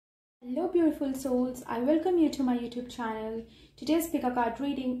Hello beautiful souls, I welcome you to my YouTube channel. Today's pick a card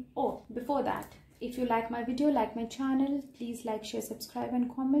reading. Oh, before that, if you like my video, like my channel, please like, share, subscribe and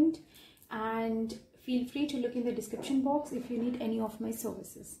comment, and feel free to look in the description box if you need any of my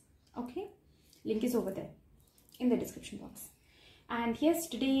services. Okay, link is over there in the description box. And yes,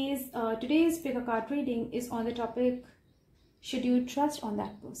 today's pick a card reading is on the topic, should you trust on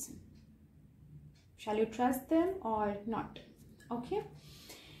that person? Shall you trust them or not? Okay,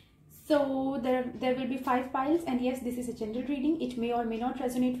 so there will be 5 piles, and yes, this is a general reading. It may or may not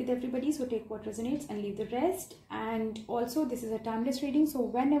resonate with everybody, so take what resonates and leave the rest. And also, this is a timeless reading, so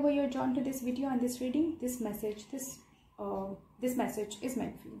whenever you're drawn to this video and this reading, this message is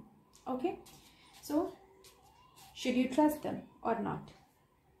meant for you. Okay, so should you trust them or not?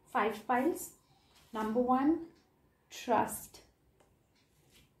 5 piles. Number 1, trust.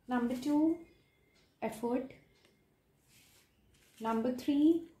 Number 2, effort. Number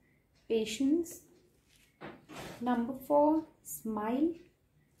 3, patience. Number 4, smile.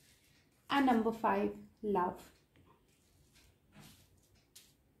 And number 5, love.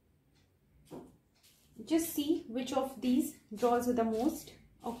 Just see which of these draws the most.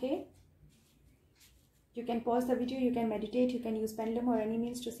 Okay, you can pause the video, you can meditate, you can use pendulum or any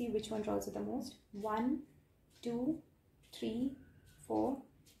means to see which one draws the most. 1, 2, 3, 4,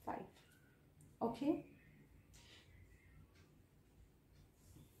 5. Okay,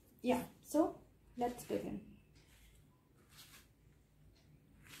 yeah, so let's begin.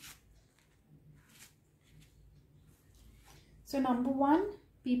 So number 1,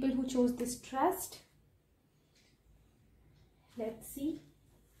 people who chose this trust. Let's see.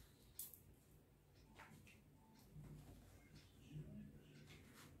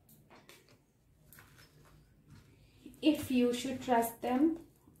 If you should trust them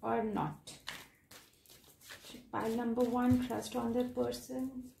or not. Pile number 1, trust on that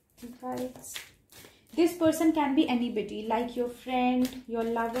person. Guys, this person can be anybody, like your friend, your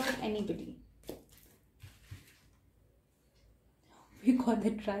lover, anybody. We got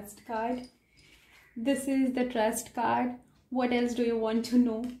the trust card. This is the trust card. What else do you want to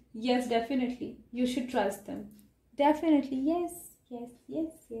know? Yes, definitely you should trust them. Definitely, yes, yes,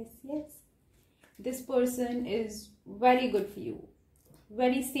 yes, yes, yes. This person is very good for you,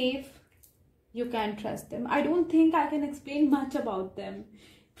 very safe. You can trust them. I don't think I can explain much about them.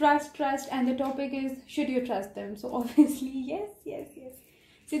 Trust, and the topic is, should you trust them? So obviously, yes, yes, yes.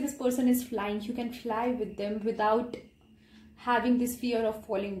 See, this person is flying. You can fly with them without having this fear of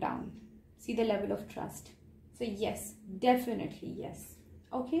falling down. See the level of trust. So yes, definitely yes.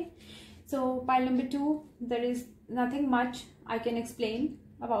 Okay, so pile number 2, there is nothing much I can explain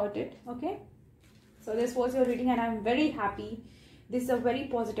about it. Okay, so this was your reading and I'm very happy. This is a very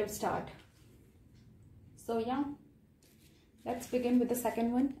positive start. So yeah, let's begin with the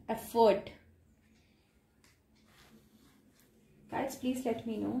second one, effort. Guys, please let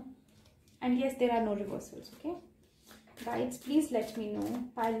me know. And yes, there are no reversals. Okay, guys, please let me know.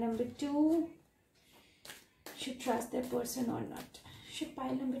 Pile number 2, should trust that person or not? Should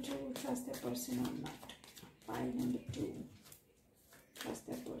pile number 2 trust that person or not? Pile number 2, trust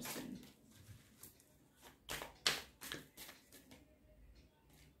that person.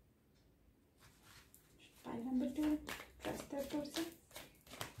 Pile number 2, trust that person.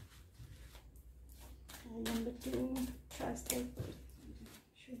 Pile number 2, trust that person.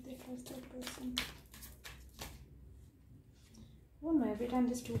 Should they trust that person? Oh no, every time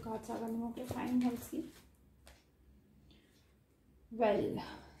these 2 cards are coming, okay, fine, let's see. Well,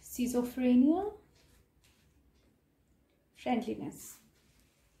 schizophrenia, friendliness.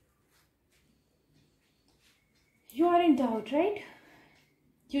 You are in doubt, right?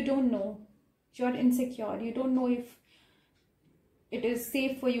 You don't know. You're insecure. You don't know if it is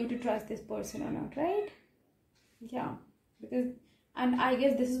safe for you to trust this person or not, right? Yeah, because, and I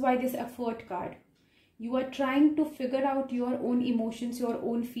guess this is why this effort card. You are trying to figure out your own emotions, your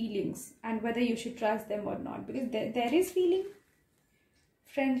own feelings, and whether you should trust them or not. Because there is feeling.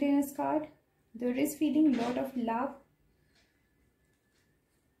 Friendliness card. There is feeling, lot of love.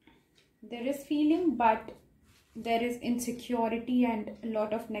 There is feeling, but there is insecurity and a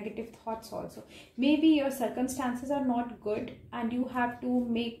lot of negative thoughts also. Maybe your circumstances are not good and you have to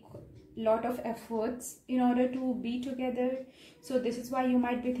make a lot of efforts in order to be together. So this is why you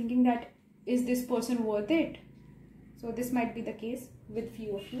might be thinking that, is this person worth it? So this might be the case with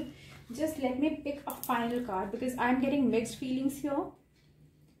few of you. Just let me pick a final card because I'm getting mixed feelings here.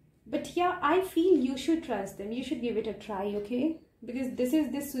 But yeah, I feel you should trust them. You should give it a try, okay? Because this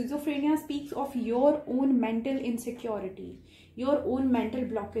schizophrenia speaks of your own mental insecurity, your own mental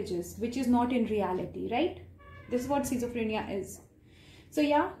blockages, which is not in reality, right? This is what schizophrenia is. So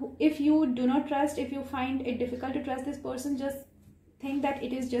yeah, if you do not trust, if you find it difficult to trust this person, just think that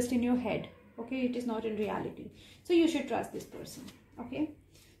it is just in your head. Okay, it is not in reality. So you should trust this person. Okay,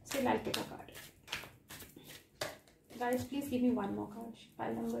 still I'll pick a card. Guys, please give me one more card.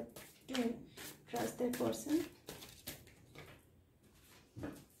 Pile number 2. Trust that person.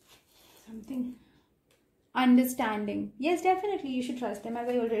 Something. Understanding. Yes, definitely you should trust them. As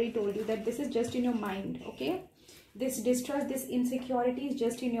I already told you that this is just in your mind. Okay, this distrust, this insecurity is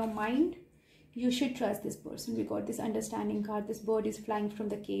just in your mind. You should trust this person. We got this understanding card. This bird is flying from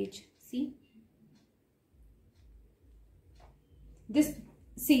the cage. See this.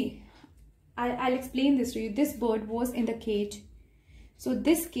 See, I'll explain this to you. This bird was in the cage. So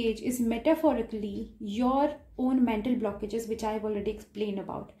this cage is metaphorically your own mental blockages, which I have already explained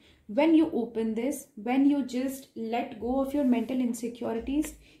about. When you open this, when you just let go of your mental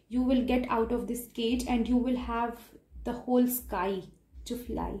insecurities, you will get out of this cage and you will have the whole sky to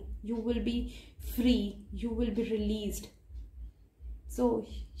fly. You will be free. You will be released. So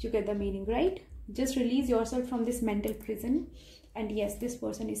you get the meaning, right? Just release yourself from this mental prison. And yes, this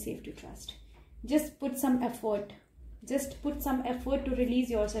person is safe to trust. Just put some effort. Just put some effort to release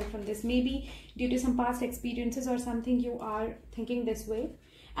yourself from this. Maybe due to some past experiences or something, you are thinking this way.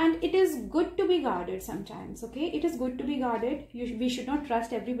 And it is good to be guarded sometimes. Okay, it is good to be guarded. We should not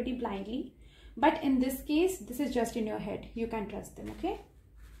trust everybody blindly. But in this case, this is just in your head. You can trust them. Okay.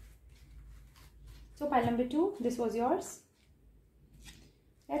 So pile number 2, this was yours.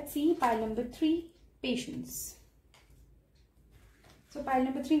 Let's see pile number 3, patience. So pile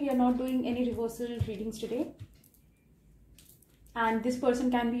number 3, we are not doing any reversal readings today. And this person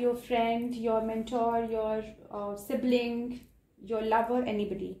can be your friend, your mentor, your sibling, your lover,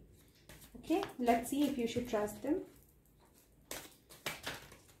 anybody. Okay, let's see if you should trust them.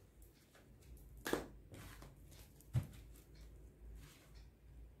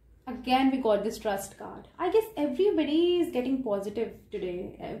 Again, we got this trust card. I guess everybody is getting positive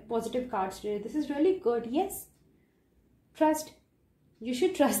today, positive cards today. This is really good. Yes, trust. You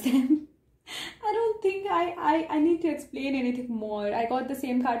should trust them. I don't think I need to explain anything more. I got the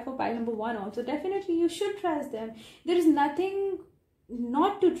same card for pile number 1 also. Definitely you should trust them. There is nothing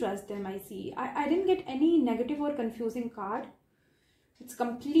not to trust them. I see. I didn't get any negative or confusing card. It's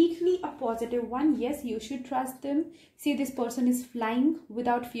completely a positive one. Yes, you should trust them. See, this person is flying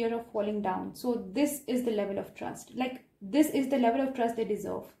without fear of falling down. So this is the level of trust. Like, this is the level of trust they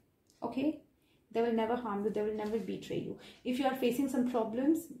deserve. Okay? They will never harm you. They will never betray you. If you are facing some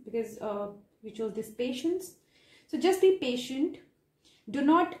problems, because we chose this patience. So just be patient. Do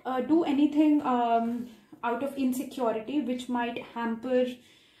not do anything out of insecurity, which might hamper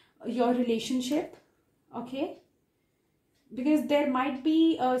your relationship. Okay? Because there might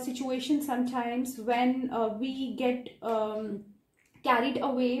be a situation sometimes when we get carried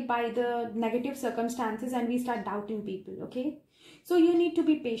away by the negative circumstances and we start doubting people. Okay? So you need to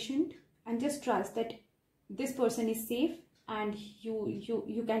be patient. And just trust that this person is safe and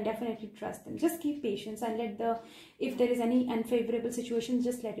you can definitely trust them. Just keep patience and if there is any unfavorable situation,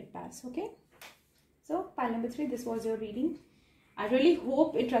 just let it pass. Okay. So pile number 3, this was your reading. I really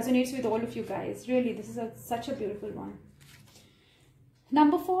hope it resonates with all of you guys. Really, this is such a beautiful one.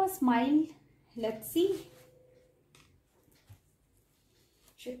 Number 4, smile. Let's see.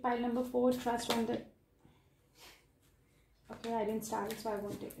 Should pile number 4 trust on the... Okay, I didn't start it, so I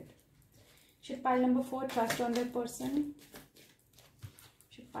won't take it. Should pile number 4 trust on that person?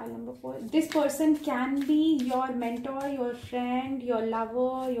 Should pile number 4. This person can be your mentor, your friend, your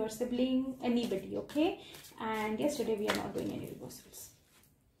lover, your sibling, anybody, okay? And yesterday we are not doing any reversals.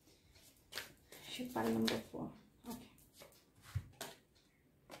 Should pile number 4. Okay.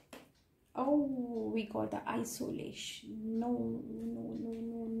 Oh, we got the isolation. No.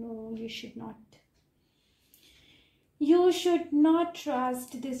 You should not. You should not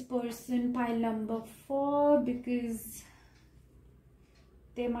trust this person, pile number 4, because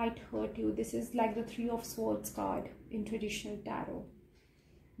they might hurt you. This is like the 3 of Swords card in traditional tarot.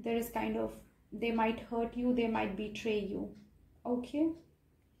 There is kind of, they might hurt you, they might betray you. Okay?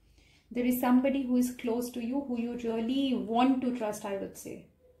 There is somebody who is close to you, who you really want to trust, I would say.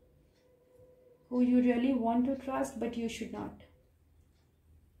 Who you really want to trust, but you should not.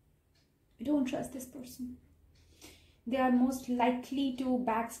 Don't trust this person. They are most likely to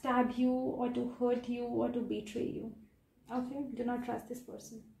backstab you or to hurt you or to betray you. Okay? Do not trust this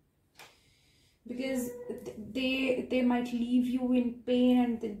person. Because they might leave you in pain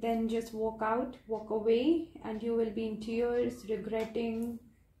and then just walk away, and you will be in tears, regretting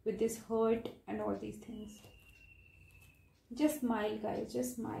with this hurt and all these things. Just smile, guys.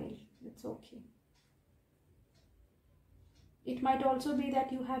 Just smile. It's okay. It might also be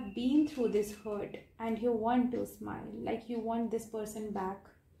that you have been through this hurt and you want to smile, like you want this person back.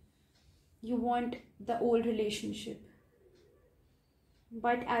 You want the old relationship.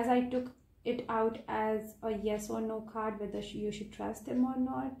 But as I took it out as a yes or no card, whether you should trust them or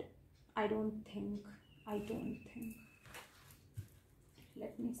not, I don't think.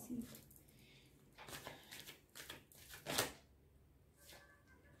 Let me see.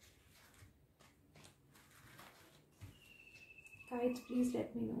 Guides, please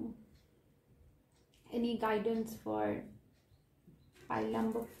let me know. Any guidance for pile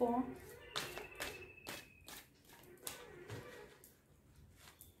number 4?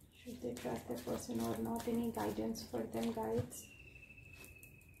 Should they trust their person or not? Any guidance for them, guides?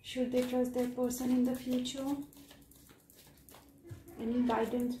 Should they trust their person in the future? Any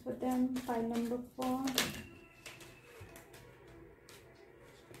guidance for them? Pile number 4.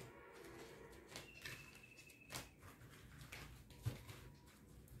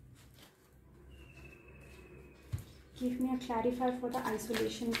 Give me a clarifier for the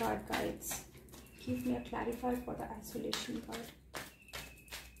isolation card, guides. Give me a clarifier for the isolation card.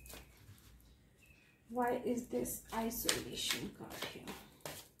 Why is this isolation card here?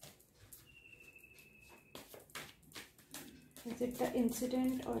 Is it the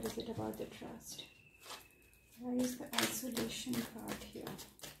incident or is it about the trust? Why is the isolation card here?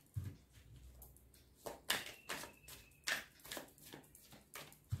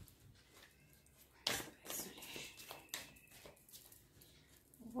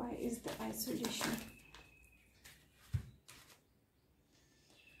 Why is the isolation?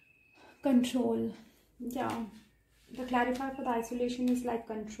 Control. Yeah, the clarifier for the isolation is like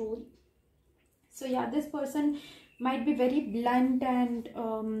control. So yeah, this person might be very blunt and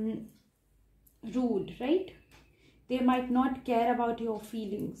rude, right? They might not care about your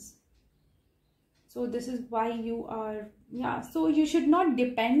feelings. So this is why you are, yeah, so you should not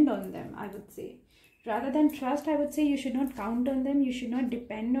depend on them, I would say. Rather than trust, I would say you should not count on them, you should not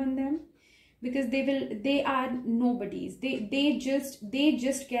depend on them, because they are nobodies. They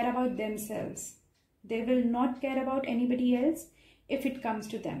just care about themselves. They will not care about anybody else if it comes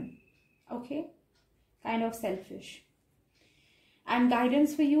to them. Okay? Kind of selfish. And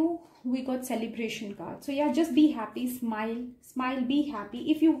guidance for you, we got celebration card. So yeah, just be happy, smile, be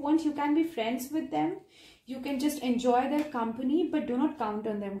happy. If you want, you can be friends with them. You can just enjoy their company, but do not count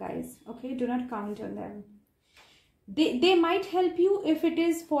on them, guys. Okay? Do not count on them. They might help you if it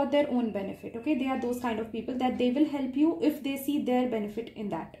is for their own benefit. Okay? They are those kind of people that they will help you if they see their benefit in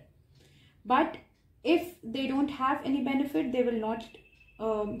that. But if they don't have any benefit, they will not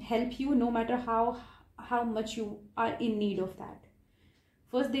help you, no matter how much you are in need of that.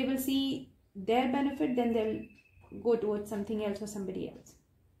 First they will see their benefit, then they'll go towards something else or somebody else.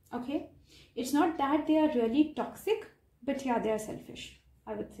 Okay? It's not that they are really toxic, but yeah, they are selfish.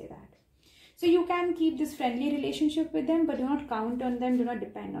 I would say that. So you can keep this friendly relationship with them, but do not count on them, do not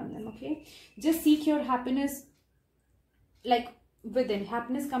depend on them. Okay? Just seek your happiness, like within.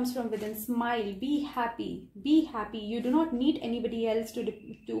 Happiness comes from within. Smile, be happy, be happy. You do not need anybody else to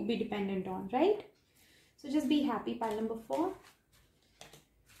be dependent on, right? So just be happy. Pile number 4.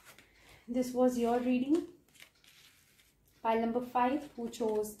 This was your reading. Pile number 5, who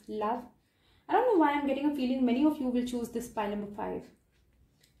chose love? I don't know why I'm getting a feeling many of you will choose this pile number 5.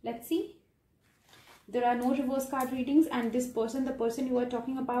 Let's see. There are no reverse card readings, and this person, the person you are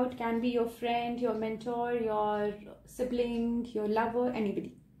talking about, can be your friend, your mentor, your sibling, your lover,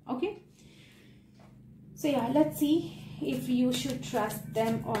 anybody. Okay? So yeah, let's see if you should trust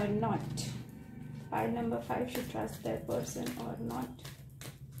them or not. Pile number 5, should trust their person or not?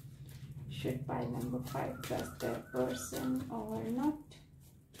 Should pile number 5 trust their person or not?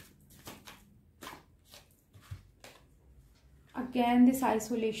 Again, this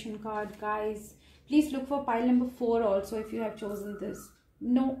isolation card, guys. Please look for pile number 4 also if you have chosen this.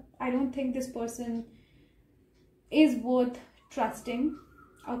 No, I don't think this person is worth trusting.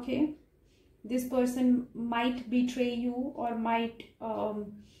 Okay? This person might betray you or might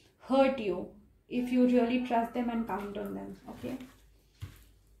hurt you if you really trust them and count on them. Okay?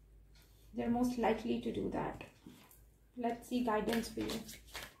 They're most likely to do that. Let's see guidance for you.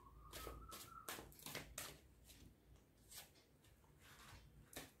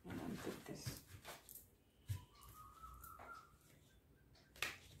 Put this.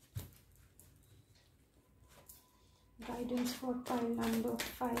 Guidance for pile number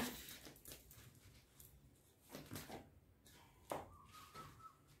 5.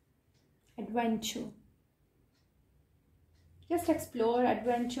 Adventure. Just explore,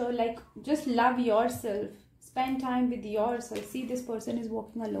 adventure, like just love yourself. Spend time with yourself. See, this person is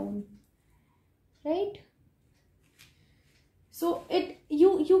walking alone. Right? So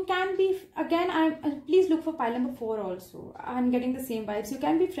you can be, again, please look for pile number 4 also. I'm getting the same vibes. You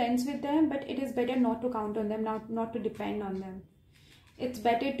can be friends with them, but it is better not to count on them, not to depend on them. It's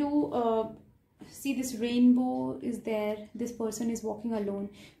better to see this rainbow is there, this person is walking alone.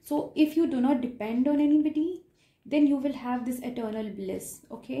 So if you do not depend on anybody, then you will have this eternal bliss.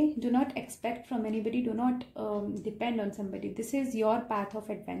 Okay, do not expect from anybody, do not depend on somebody. This is your path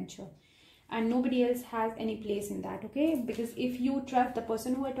of adventure, and nobody else has any place in that. Okay, because if you trust the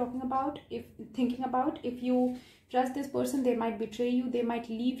person who we're talking about, if you trust this person, they might betray you, they might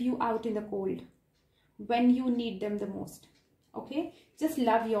leave you out in the cold when you need them the most. Okay, just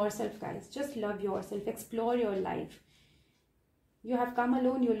love yourself, guys. Just love yourself. Explore your life. You have come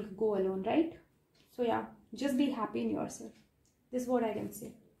alone, you'll go alone, right? So yeah, just be happy in yourself. This is what I can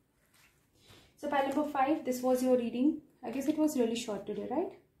say. So pile number 5, this was your reading. I guess it was really short today,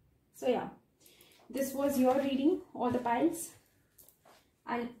 right? So yeah, this was your reading, all the piles.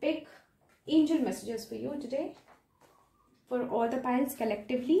 I'll pick angel messages for you today. For all the piles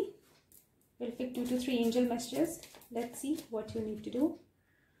collectively, we'll pick 2 to 3 angel messages. Let's see what you need to do.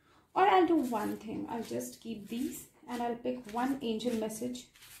 Or I'll do one thing. I'll just keep these and I'll pick one angel message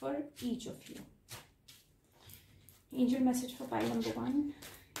for each of you. Angel message for pile number 1.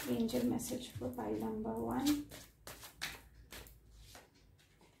 Angel message for pile number 1.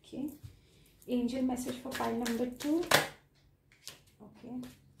 Okay. Angel message for pile number 2. Okay.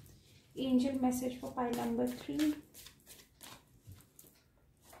 Angel message for pile number 3.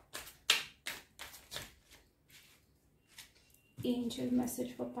 Angel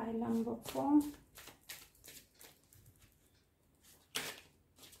message for pile number 4.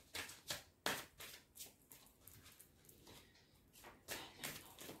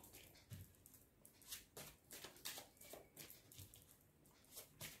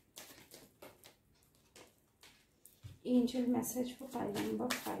 Angel message for pile number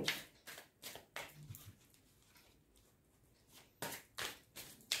 5.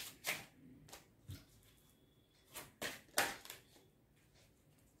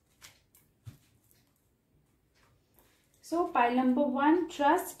 So pile number 1,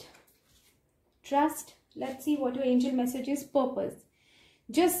 trust. Let's see what your angel message is. Purpose.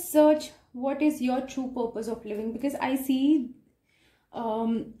 Just search what is your true purpose of living, because I see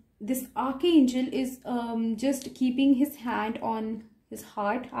this archangel is just keeping his hand on his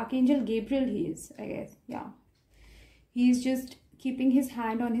heart. Archangel Gabriel he is, I guess. Yeah, he's just keeping his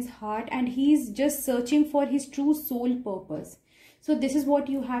hand on his heart and he's just searching for his true soul purpose. So this is what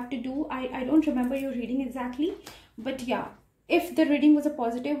you have to do. I don't remember your reading exactly, but yeah, if the reading was a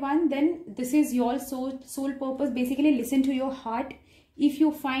positive one, then this is your soul purpose. Basically, listen to your heart. If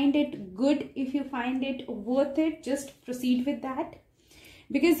you find it good, if you find it worth it, just proceed with that.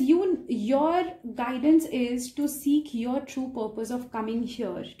 Because your guidance is to seek your true purpose of coming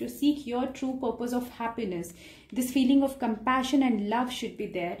here, to seek your true purpose of happiness. This feeling of compassion and love should be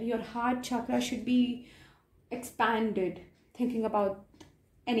there. Your heart chakra should be expanded, thinking about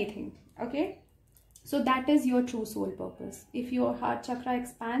anything. Okay, so that is your true soul purpose. If your heart chakra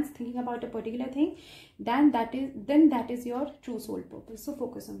expands, thinking about a particular thing, then that is your true soul purpose. So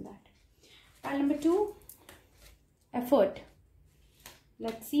focus on that. Pile number 2, effort.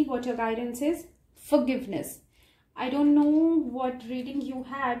 Let's see what your guidance is. Forgiveness. I don't know what reading you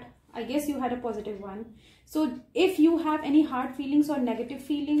had. I guess you had a positive one. So if you have any hard feelings or negative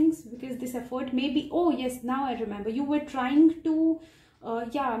feelings, because this effort may be, oh yes, now I remember, you were trying to,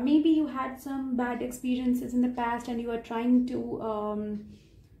 yeah, maybe you had some bad experiences in the past and you are trying to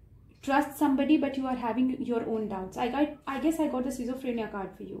trust somebody, but you are having your own doubts. I guess I got the schizophrenia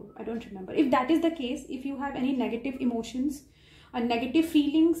card for you. I don't remember. If that is the case, if you have any negative emotions, negative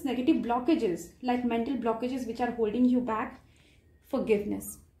feelings, negative blockages, like mental blockages which are holding you back,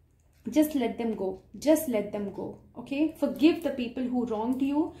 forgiveness. Just let them go. Just let them go. Okay, forgive the people who wronged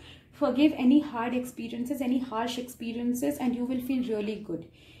you. Forgive any hard experiences, any harsh experiences, and you will feel really good.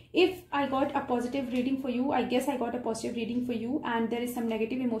 If I got a positive reading for you, I guess I got a positive reading for you, and there is some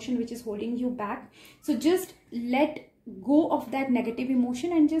negative emotion which is holding you back. So just let go of that negative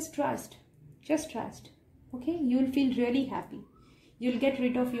emotion and just trust. Just trust. Okay, you will feel really happy. You'll get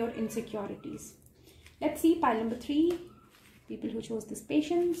rid of your insecurities. Let's see pile number 3. People who chose this,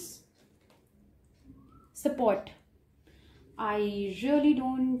 patience. Support. I really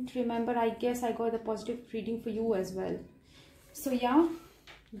don't remember. I guess I got a positive reading for you as well. So yeah,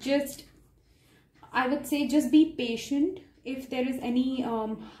 just, I would say, just be patient. If there is any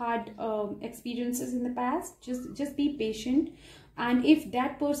hard experiences in the past, just be patient. And if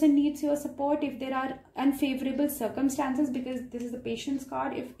that person needs your support, if there are unfavorable circumstances, because this is the patience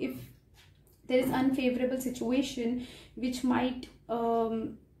card, if There is unfavorable situation which might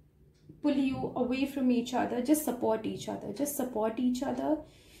pull you away from each other. Just support each other. Just support each other.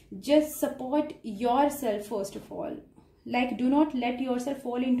 Just support yourself first of all. Like, do not let yourself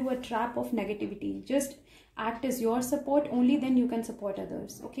fall into a trap of negativity. Just act as your support. Only then you can support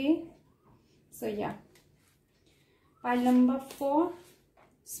others. Okay? So yeah. Pile number 4,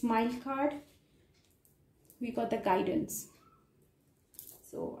 smile card. We got the guidance.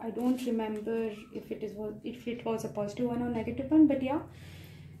 So I don't remember if it was a positive one or negative one, but yeah.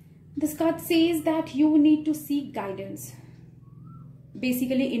 This card says that you need to seek guidance.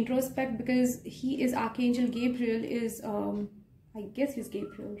 Basically introspect, because he is Archangel Gabriel is I guess he's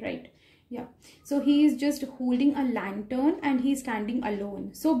Gabriel, right? Yeah. So he is just holding a lantern and he's standing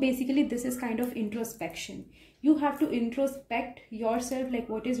alone. So basically this is kind of introspection. You have to introspect yourself, like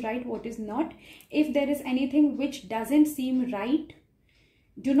what is right, what is not. If there is anything which doesn't seem right,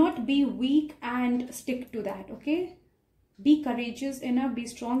 do not be weak and stick to that, okay? Be courageous enough, be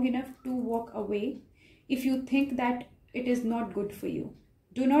strong enough to walk away if you think that it is not good for you.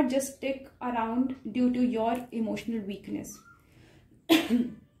 Do not just stick around due to your emotional weakness.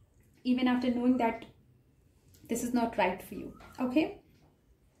 Even after knowing that this is not right for you, okay?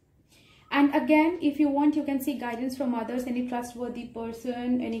 And again, if you want, you can seek guidance from others, any trustworthy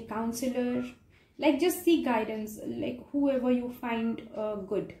person, any counselor. Like, just seek guidance, like whoever you find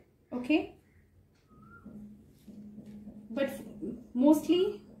good, okay? But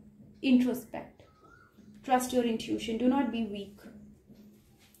mostly introspect. Trust your intuition. Do not be weak.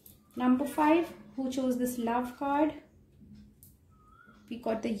 Number 5, who chose this love card? We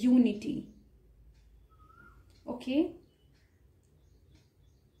got the unity. Okay.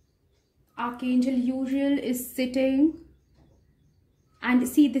 Archangel Uriel is sitting. And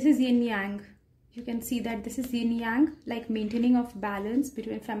see, this is yin yang. You can see that this is yin yang, like maintaining of balance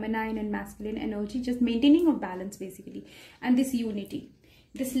between feminine and masculine energy. Just maintaining of balance basically. And this unity.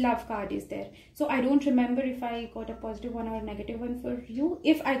 This love card is there. So I don't remember if I got a positive one or a negative one for you.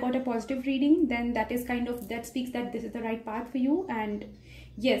 If I got a positive reading, then that is kind of, that speaks that this is the right path for you. And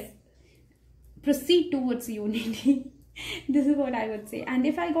yes, proceed towards unity. This is what I would say. And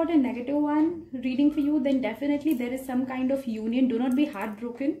if I got a negative one reading for you, then definitely there is some kind of union. Do not be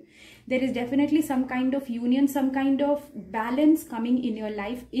heartbroken. There is definitely some kind of union, some kind of balance coming in your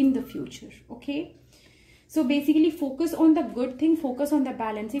life in the future. Okay. So basically focus on the good thing, focus on the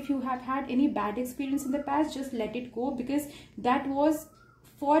balance. If you have had any bad experience in the past, just let it go, because that was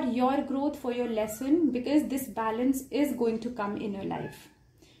for your growth, for your lesson, because this balance is going to come in your life.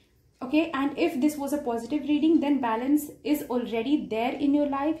 Okay, and if this was a positive reading, then balance is already there in your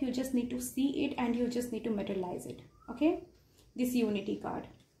life. You just need to see it and you just need to materialize it. Okay, this unity card.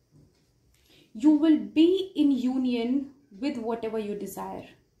 You will be in union with whatever you desire.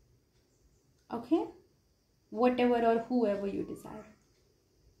 Okay. Whatever or whoever you desire.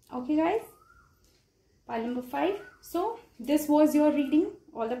 Okay guys, pile number 5. So this was your reading,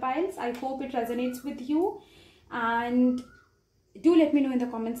 all the piles. I hope it resonates with you, and do let me know in the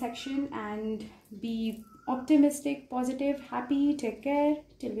comment section, and be optimistic, positive, happy. Take care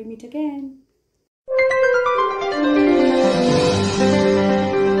till we meet again.